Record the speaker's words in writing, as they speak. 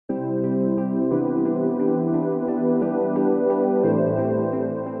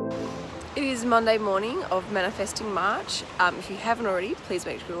Monday morning of Manifesting March. If you haven't already, please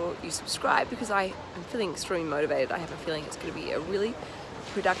make sure you subscribe because I am feeling extremely motivated. I have a feeling it's going to be a really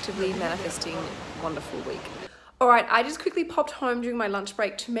productively manifesting, wonderful week. Alright, I just quickly popped home during my lunch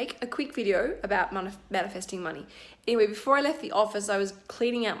break to make a quick video about manifesting money. Anyway, before I left the office, I was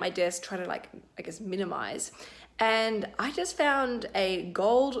cleaning out my desk, trying to minimize. And I just found a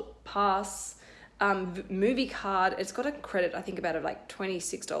gold pass movie card. It's got a credit, I think, about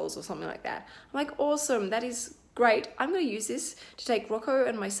 $26 or something like that. I'm like, awesome, that is great. I'm going to use this to take Rocco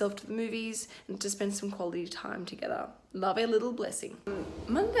and myself to the movies and to spend some quality time together. Love a little blessing.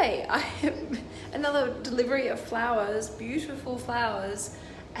 Monday, I have another delivery of flowers, beautiful flowers,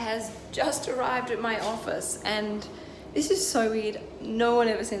 has just arrived at my office, and this is so weird. No one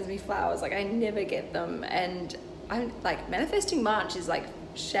ever sends me flowers. I never get them, and I'm manifesting March is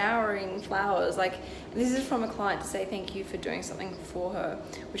showering flowers. This is from a client to say thank you for doing something for her,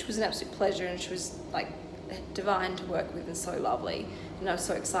 which was an absolute pleasure, and she was divine to work with and so lovely, and I was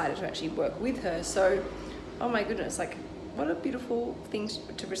so excited to actually work with her. So oh my goodness, what a beautiful thing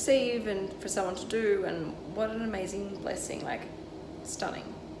to receive and for someone to do, and what an amazing blessing,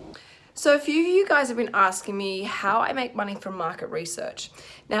 stunning. So a few of you guys have been asking me how I make money from market research.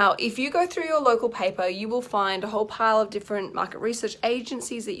 Now, if you go through your local paper, you will find a whole pile of different market research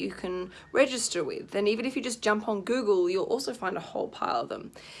agencies that you can register with. And even if you just jump on Google, you'll also find a whole pile of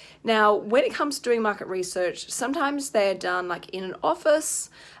them. Now, when it comes to doing market research, sometimes they're done in an office,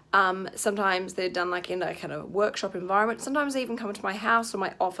 sometimes they're done in a kind of workshop environment, sometimes they even come to my house or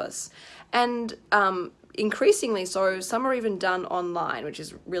my office. And increasingly so, some are even done online, which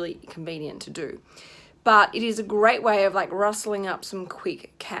is really convenient to do. But it is a great way of rustling up some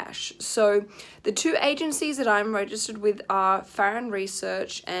quick cash. So the two agencies that I'm registered with are Farron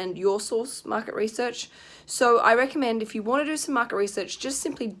Research and Your Source Market Research. So I recommend, if you want to do some market research, just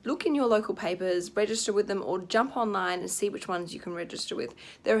simply look in your local papers, register with them, or jump online and see which ones you can register with.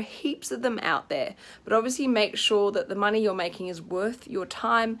 There are heaps of them out there, but obviously make sure that the money you're making is worth your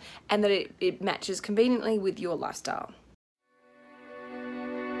time and that it matches conveniently with your lifestyle.